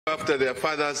after their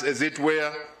fathers, as it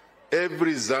were.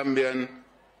 Every Zambian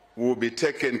will be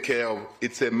taken care of.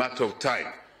 It's a matter of time.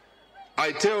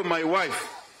 I tell my wife,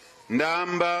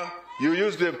 Ndamba, you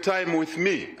used to have time with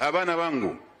me, abana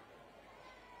bangu.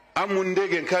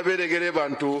 Amundege nkaberegere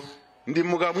bantu, ndi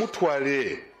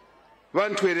mugamutwale.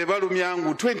 Bantwele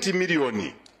balumyangu 20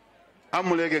 million.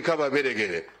 Amulege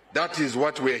nkababeregere. That is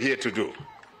what we are here to do.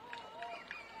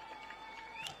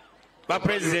 Ba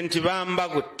President bamba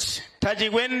kuti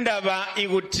tajigwenda ba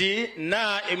iguti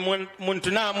na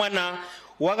muntu na mwana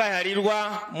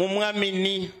wagahalirwa mu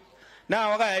mwamini na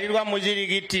wagahalirwa mu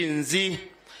jirigiti nzi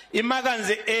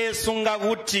imaganze esunga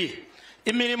kuti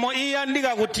imirimo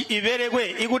iyandika kuti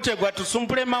iberegwe igutegwa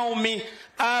tusumpule maumi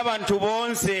abantu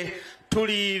bonse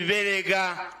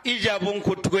tuliberega ija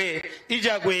bunkutwe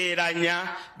ija gweranya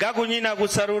gakunyina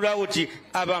kusarura uti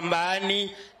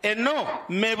abambani eno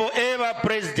mebo eba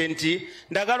presidenti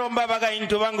ndagalomba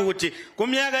bagaintu bangu kuti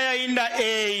kumyaga ya inda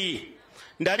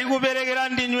ndali kuberegera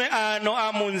ndinywe ano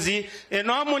amunzi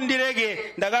eno amundirege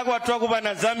ndagakwatwa kuba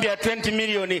na Zambia 20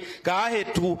 million gahe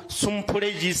tu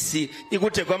sumpule jisi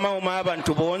ikutegwa mauma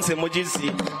abantu bonse mu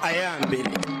jisi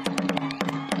ayambere.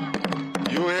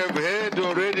 You have heard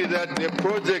already that the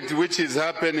project which is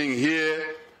happening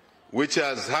here, which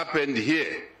has happened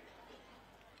here,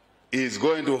 is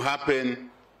going to happen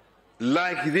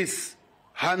like this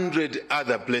 100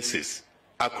 other places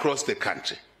across the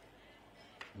country.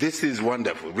 This is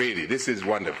wonderful, really, this is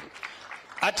wonderful.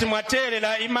 Ati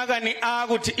mwaterera imagani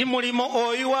aguti imulimo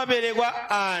oyiwaberegwa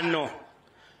ano.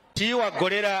 Tiwa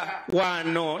gorera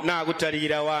wano na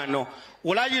agutarira wano.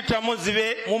 Ulajita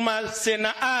muzibe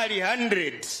mumasena ali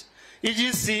 100.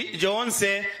 Ijisi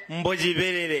jonse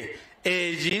mbojiberere.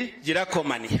 Eji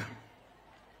jirakomania.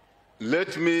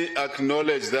 Let me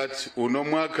acknowledge that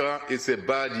Unomwaka is a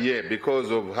bad year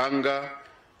because of hunger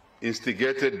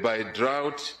instigated by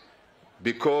drought.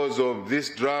 Because of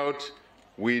this drought,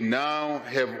 we now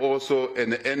have also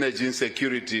an energy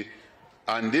insecurity,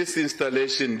 and this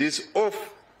installation, this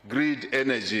off-grid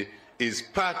energy, is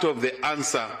part of the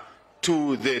answer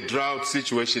to the drought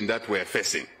situation that we are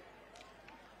facing.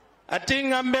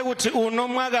 Atinga mbekuti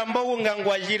unomwaga mbogunga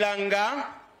ngwajiranga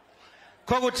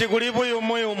koguti kulibuyu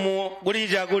muyumu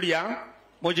gulija gulya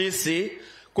mujisi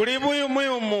kulibuyu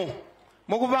muyumu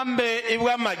mukubambe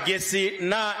ibwa magesi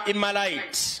na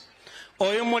imalaiti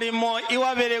oyo mulimo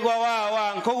iwaberegwa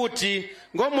wawa nkoguti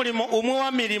ngo mulimo umwe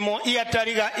wa milimo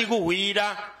iyataliga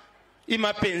iguhwira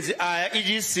imapenzi aya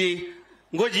ijisi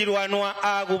ngo jirwanwa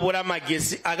agubura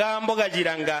magesi agambo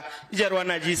gajiranga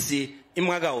ijarwana jisi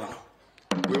imwaga uno.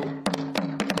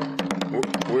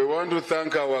 We want to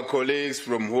thank our colleagues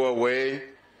from Huaweii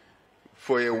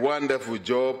for a wonderful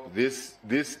job. This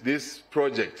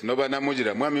project, Nobana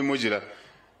Mujira, Mwami Mujira,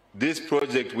 this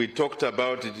project we talked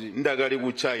about in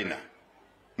Ndagaribu, China.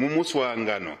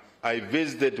 Mumuswangano. I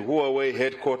visited Huaweii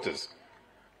headquarters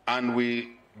and we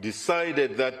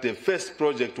decided that the first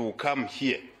project will come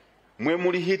here.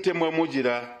 Mwemulihite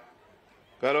Mwamujira,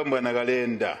 Karomba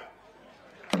Nagalenda,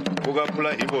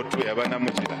 Ugapula Ibotu Yabana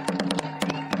Mujira.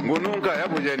 Ngununka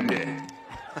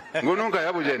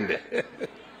yabujende.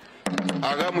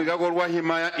 Agamu igagorwa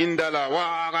himaya indala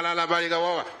wa galala baliga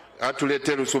wa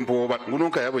atulete lusumpu oba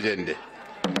ngununka yabujende.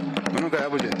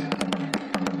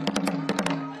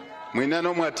 Mwina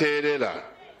no mwaterera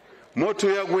moto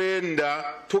yagwenda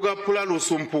tugapula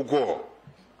lusumpugo.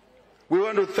 We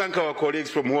want to thank our colleagues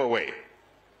from Huaweii.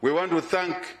 We want to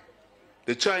thank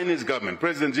the Chinese government,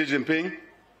 President Xi Jinping,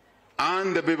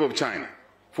 and the people of China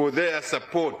for their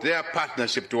support, their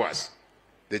partnership to us.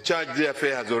 The Charge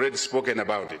d'Affaires has already spoken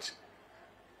about it.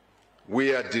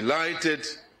 We are delighted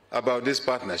about this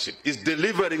partnership. It's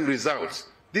delivering results.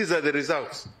 These are the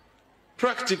results,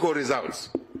 practical results.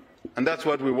 And that's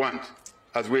what we want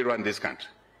as we run this country.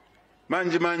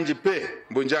 Manji manji pe,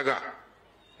 bunjaga,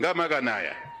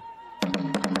 ngamaganaya.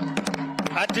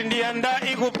 Atindianda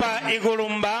igupa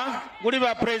igulumba,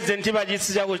 guliba president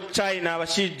bajisija ku China wa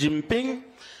Xi Jinping.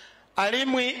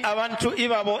 Alimwi abantu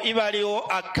ibabo ibaliwo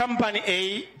a company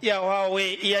A ya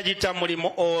Huaweii iyajita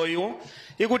mulimo oyu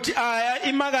ikuti aya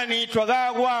imagani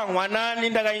twagagwa nwanani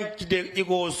ndaga inkide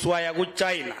igoswa ya ku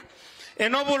China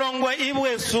enobulongwe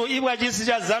ibwesu ibwa jisi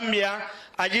ja Zambia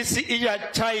ajisi ija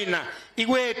China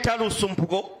igwe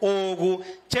talusumpuko ogu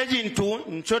chejintu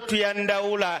nchotu ya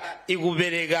ndaula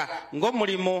iguberega ngo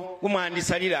mulimo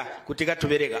gumwandisalira kutika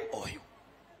tuberega oyu.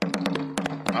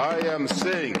 I am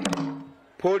saying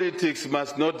politics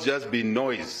must not just be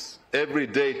noise. Every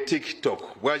day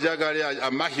TikTok. Wajagali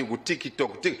amahi ku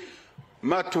TikTok.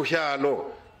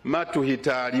 Matuhyalo,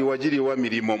 matuhitali wajiri wa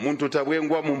milimo. Muntu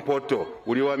tabwengwa mumpoto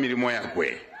uli wa milimo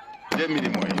yakwe. Je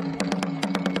milimo hiyo.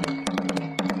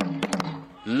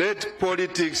 let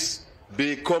politics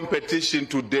be competition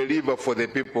to deliver for the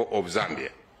people of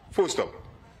Zambia. Full stop.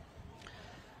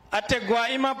 Ategwa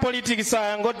ima politics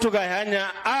ayango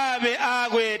tukahanya abe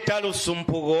agwe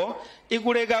talusumpugo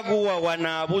ikulega guwa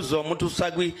wanabuzo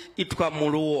mutusagwi itwa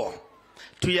muluo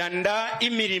tuyanda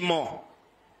imirimo.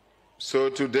 So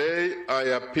today I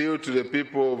appeal to the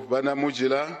people of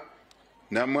Banamujila,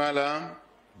 Namwala,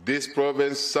 this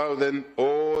province, southern,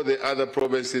 all the other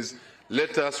provinces.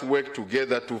 Let us work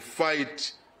together to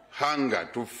fight hunger,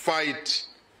 to fight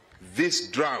this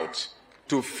drought,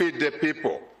 to feed the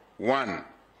people. One,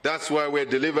 that's why we're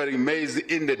delivering maize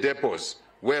in the depots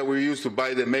where we used to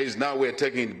buy the maize. Now we're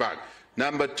taking it back.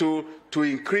 Number two, to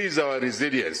increase our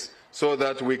resilience so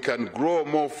that we can grow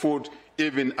more food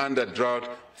even under drought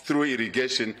through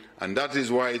irrigation. And that is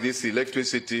why this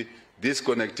electricity, this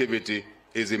connectivity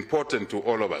is important to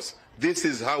all of us. This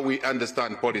is how we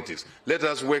understand politics. Let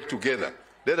us work together.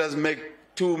 Let us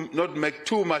not make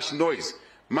too much noise.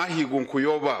 Mahigu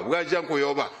nkuyoba, bwaja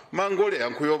nkuyoba, mangole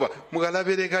nkuyoba,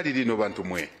 mugalabere kali lino bantu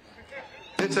mwe.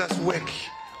 Let us work.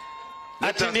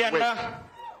 Ati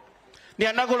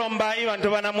ndianda kulomba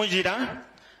ibantu Banamujira,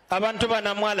 abantu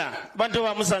Banamwala, abantu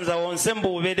bamusanza wonse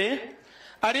mbubede,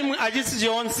 alimu ajisi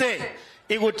yonse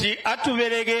ikuti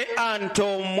atuberege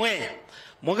antomwe.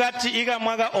 Mugati iga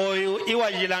mwaga oyu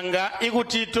iwajilanga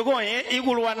ikuti tugoye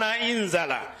igulwana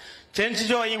inzala.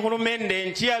 Chenchijo ingulumende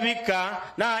nchiyabika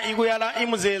na iguyala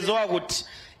imuzezo wakuti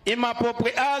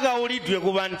imapopwe aga ulidwe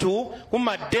kubantu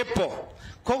kumadepo.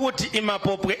 Koguti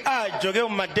imapopwe ajoge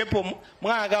kumadepo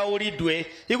mwaga ulidwe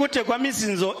ikute kwa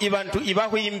misinzo ibantu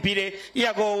ibahuimpire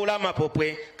iyago ula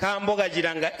mapopwe kamboga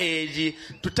jiranga eji.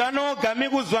 Tutano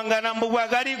gamiguzwanga na mbugwa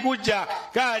gali kuja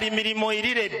gali milimo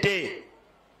ilirede.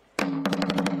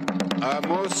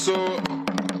 I'm also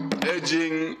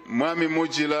urging Mwami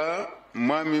Mujila,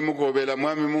 Mwami Mukobela,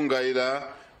 Mwami Mungaila,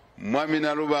 Mwami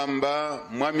Nalubamba,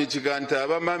 Mwami Chiganta,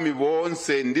 Mwami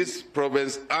Bonse in this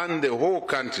province and the whole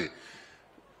country.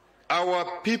 Our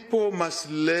people must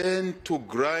learn to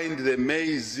grind the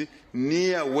maize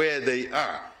near where they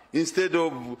are. Instead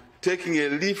of taking a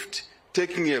lift,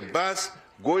 taking a bus,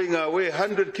 going away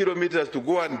 100 kilometers to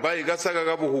go and buy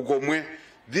gasagagabu hukomwe.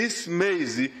 This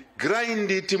maize, grind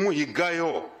it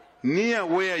muhigayo, near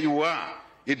where you are.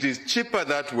 It is cheaper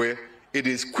that way, it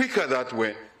is quicker that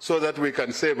way, so that we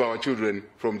can save our children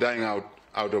from dying out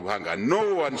of hunger.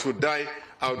 No one should die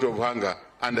out of hunger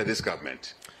under this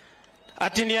government.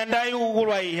 Ati niandai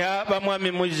ugulwa iha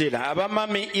bamwami Mujila,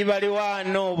 abamami ibaliwa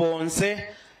no bonse,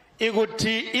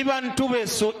 iguti ibantu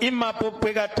besu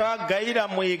imapopwe gatagaira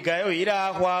muigayo ira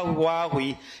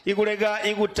huaweii igulega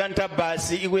igutanta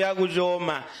basi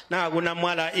iguyagujoma na aguna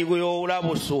mwala iguyo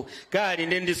ulabusu kali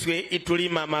ndendiswe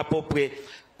itulima mapopwe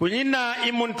kunyina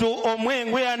imuntu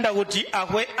omwengwe anda kuti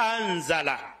ahwe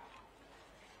anzala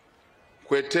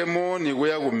kwetemo ni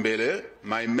guya gumbele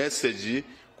my message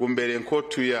gumbele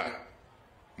nkotu ya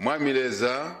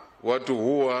mwamileza watu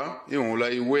huwa ihula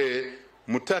iwe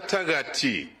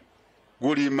mutatagati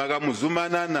gulimaga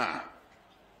muzumanana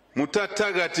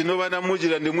mutatagati no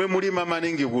Banamujira ndimwe mulima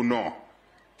maningi guno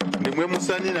ndimwe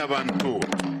musanina bantu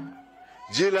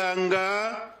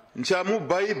jilanga nchamu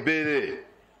baibere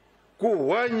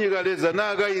kuwanyigaleza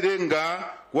nagairenga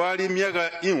wali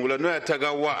myaga ihula no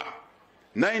yatagawa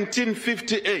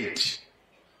 1958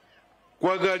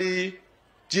 kwagali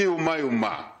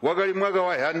jiumayuma wagali mwaga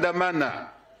wa handamana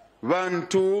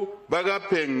bantu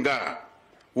bagapenga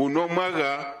uno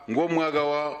mwaga ngo mwaga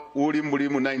wa uli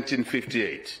mulimu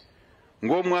 1958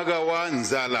 ngo mwaga wa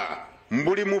nzala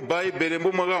mbulimu Bible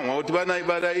mbu mwaga wa uti bana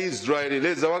ibada Israeli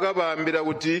leza wakabambira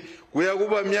kuti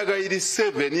kuyakuba myaga ili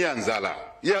 7 ya nzala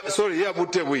ya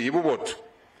butebu ibubotu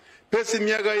pesi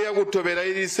myaga ya kutobera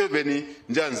ili 7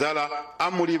 nja nzala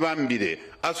amuli bambire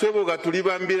aswebo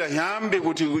gatulibambira yambe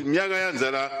kuti myaga ya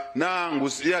nzala na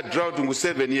ya drought ngu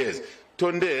 7 years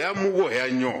tonde ya mugo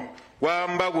yanyo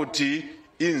wamba kuti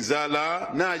inzala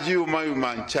na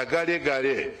jiumayuma nchagale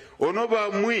gale onoba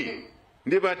mwi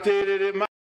ndibaterere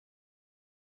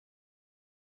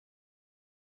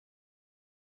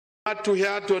matu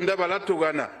yato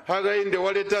ndabalatugana Hakainde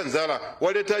waleta nzala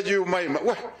waleta jiumayuma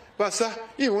wa basa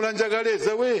ihula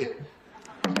njagaleza we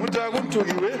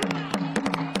mutakuntugiwe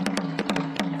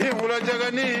ihula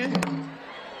njagani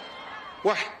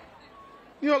wa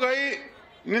yogai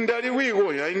nindali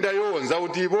wigo ya indayonza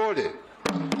utibole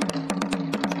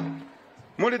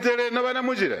mulitere na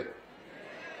Banamujira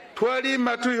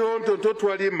twalima tuyonto to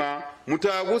twalima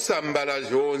mutagusambala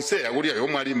yonse yagulia yo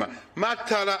mwalima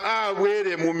matala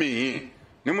abwere mumi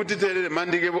nimutiterere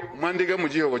mandike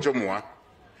mujiho chomuwa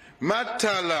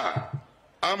matala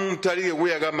amutalige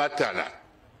kuyaga matala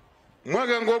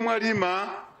mwaga ng'omwalima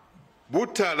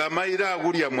butala mayira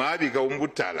agulya mwabika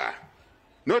umbutala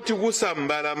noti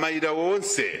gusambala mayira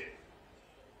wonse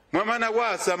mwamana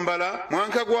gwasambala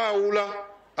mwanka gwawula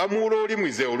amuula oli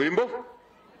mwize olwimbo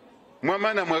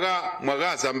mwamana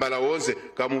mwaga asambala wonse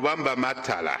kamubamba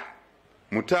matala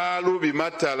mutalu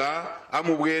bimatala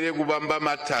amubwere kubamba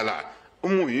matala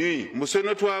umuyi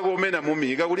museno twagomena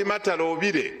mumiga kuli matala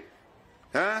obire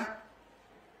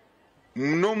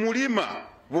no mulima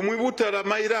bumwi butala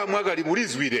mayira mwagali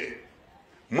bulizwire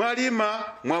mwalima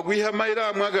mwagwiha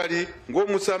mayira mwagali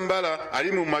ng'omusambala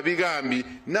ali mu mabigambi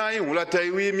naye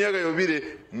mulatayiwa emyaka yobire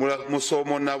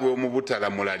musomo nabwe omubutala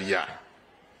mulalya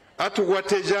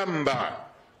atugwatejamba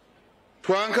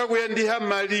twanka gwendiha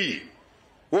mali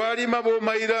walima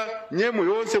bomayira nyemu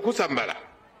yonse kusambala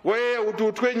waye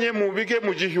ututwe nyemu bike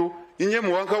mujihu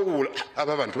inyemu wanka wula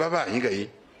aba bantu babayingayi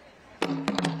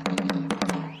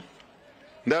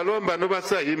ndalomba no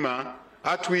basayima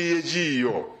atwiye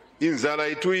jiyo inzala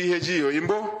ituihe jiyo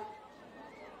imbo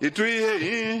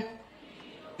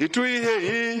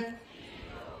ituihe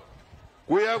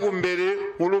kuyagumbere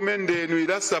mulumendenu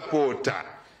ila sapota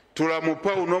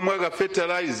tulamupa unomwaga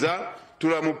fertilizer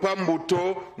tulamupa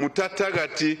mbuto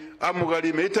mutatagati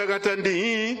amugalime itagata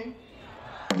ndi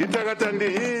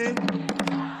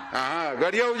aha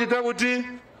galiya ujitabuti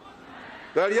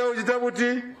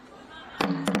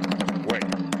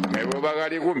nebo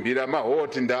bagali kumbira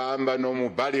mahoti ndamba no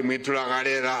mubali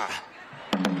mwitulagalera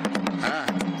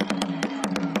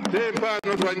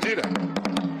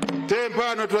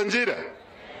tempano twanjira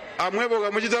amwebo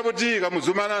gamujitabuti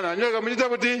gamuzumanana nyoga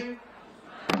mujitabuti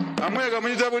amwega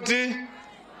mujitabuti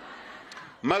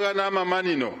magana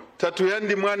amamanino tatu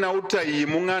yandi mwana utayi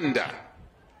munganda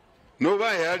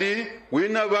noba yali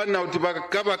wina bana uti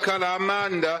bakabakala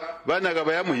amanda bana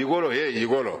gabaya mu yigolo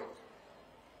yigolo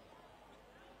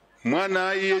mwana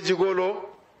ayiye jigolo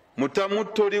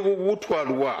mutamutoli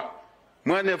gutwalwa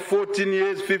mwana 14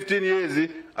 years 15 years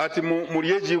ati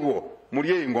mulye jigo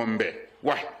mulye ingombe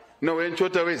wa no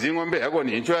enchota wezi ingombe yako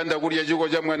ni encho anda kulya jigo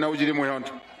ja mwana ujiri muyondo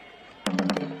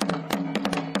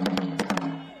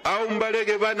au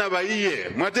mbalege bana bayiye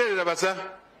mwaterera basa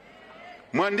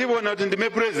mwandibona uti ndime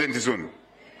president soon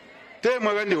te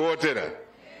mwagandi hotera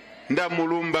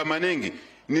ndamulumba manengi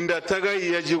nindataga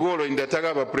iya jigolo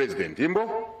ndataga ba president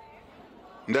imbo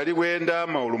ndali wenda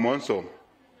maulumonso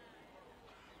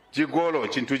jigolo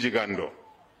chintu jigando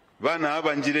bana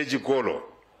abanjire jigolo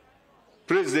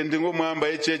president ngo mwamba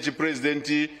echechi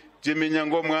president jiminya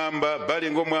ngo mwamba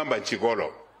bali ngo mwamba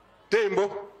jigolo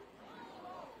tembo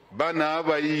bana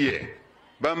abayiye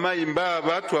bamayimba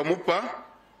abatwa mupa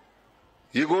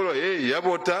yigolo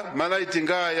yabota malaiti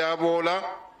nga yabola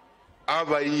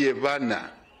abayiye bana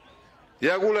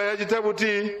yagula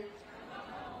yajitabuti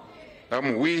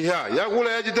amuwiha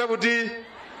yagula yajitabuti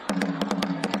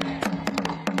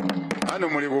ano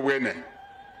muli bubwene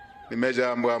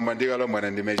nimeja mbwa ndigalo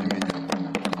mwana ndimeji minya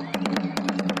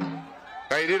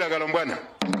kairira galombwana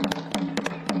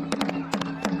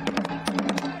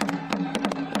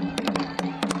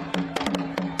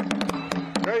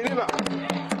kairira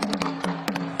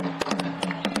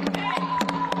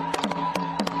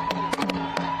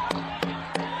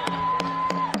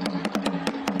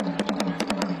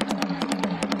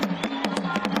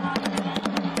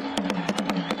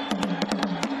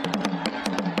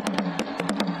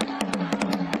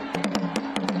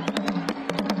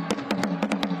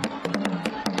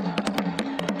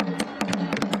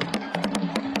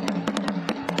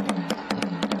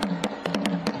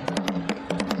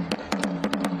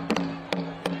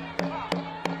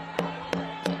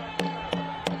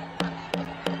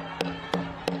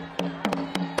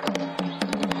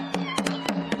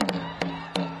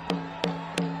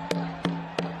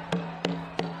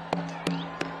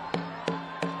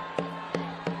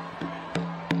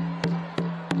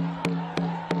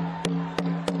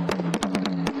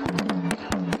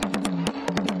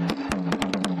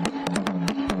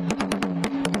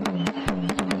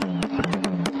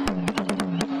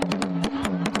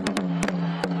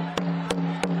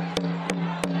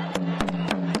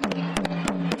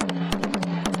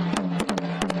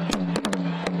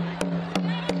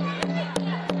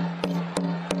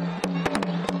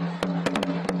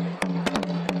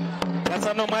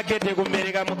no makete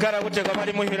kumereka mukara kuti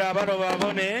kamali muhira abano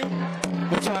babone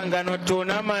musangano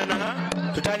tunamana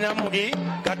tutanyamudi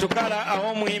katukala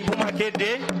aho muhimpu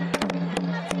makete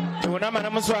tunamana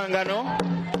musangano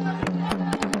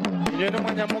yeno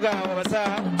mwanyamuga wabasa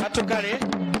katukale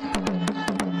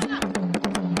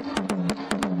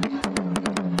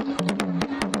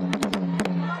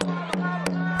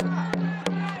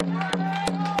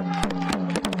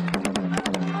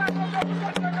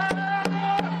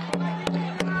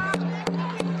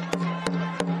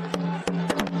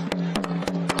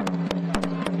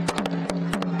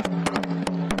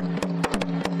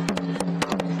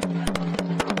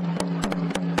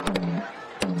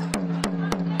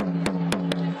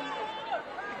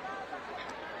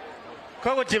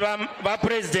kuti ba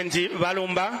president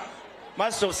balumba.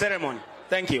 Master of ceremony.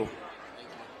 Thank you.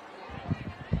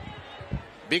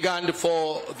 Big hand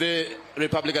for the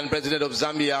Republican President of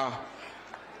Zambia,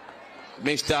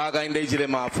 Mr. Hakainde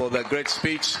Hichilema, for the great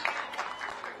speech.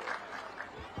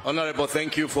 Honorable,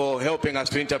 thank you for helping us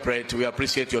to interpret. We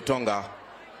appreciate your Tonga.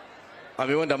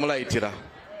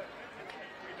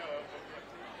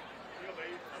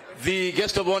 The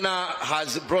guest of honor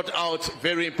has brought out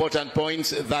very important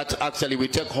points that actually we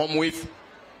take home with.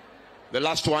 The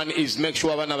last one is make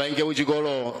sure abana bainge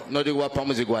ujigolo nodi wa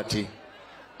pamuzigwati.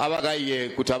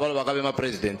 Abagaye kutabalo bagabe ma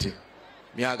president.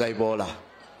 Miaga ibola.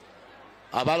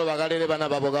 Abalo bagalele bana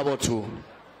babogabo too.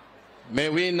 May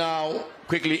we now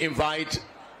quickly invite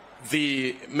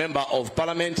the Member of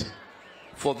Parliament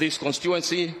for this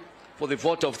constituency for the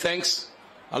vote of thanks.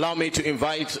 Allow me to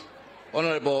invite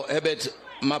Honorable Herbert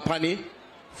Mapani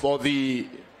for the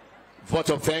vote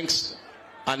of thanks.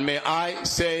 And may I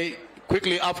say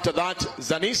quickly after that,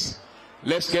 Zanis,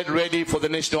 let's get ready for the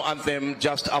national anthem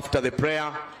just after the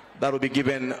prayer that will be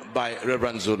given by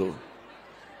Reverend Zulu.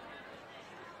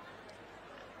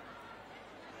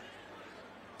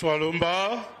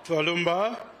 Twalumba,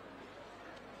 Twalumba.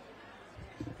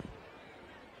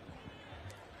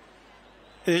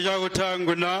 Eja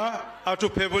kutanguna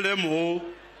atupebulemu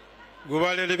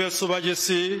gubalele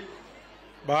besubajisi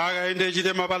Hakainde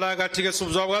Hichilema balaga tike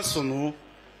subza bwasunu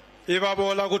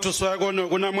ibabola kutuswa gono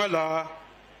kunamwala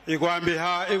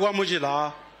igwambiha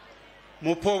igwamujila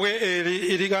mupobwe eri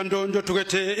irigandondo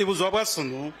tukete ibuzwa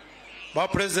bwasunu ba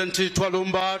president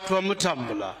Twalumba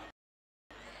twamutambula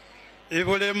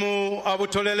ibulemu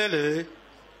abutolelele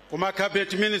kuma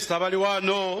cabinet minister bali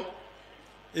wano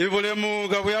ibulemu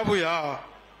gabuyabuya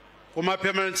kuma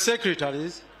permanent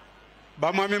secretaries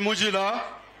bamwami mujila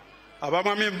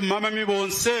abamwami mamami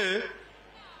bonse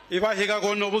ibahiga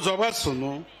gono buzwa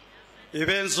bwasunu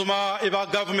ibenzuma iba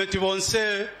government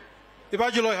bonse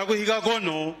ibajilo yakuhiga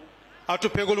gono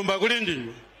atupegulumba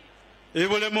kulindinwe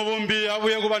ibulemu bumbi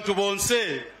abuye kubantu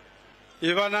bonse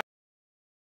ibana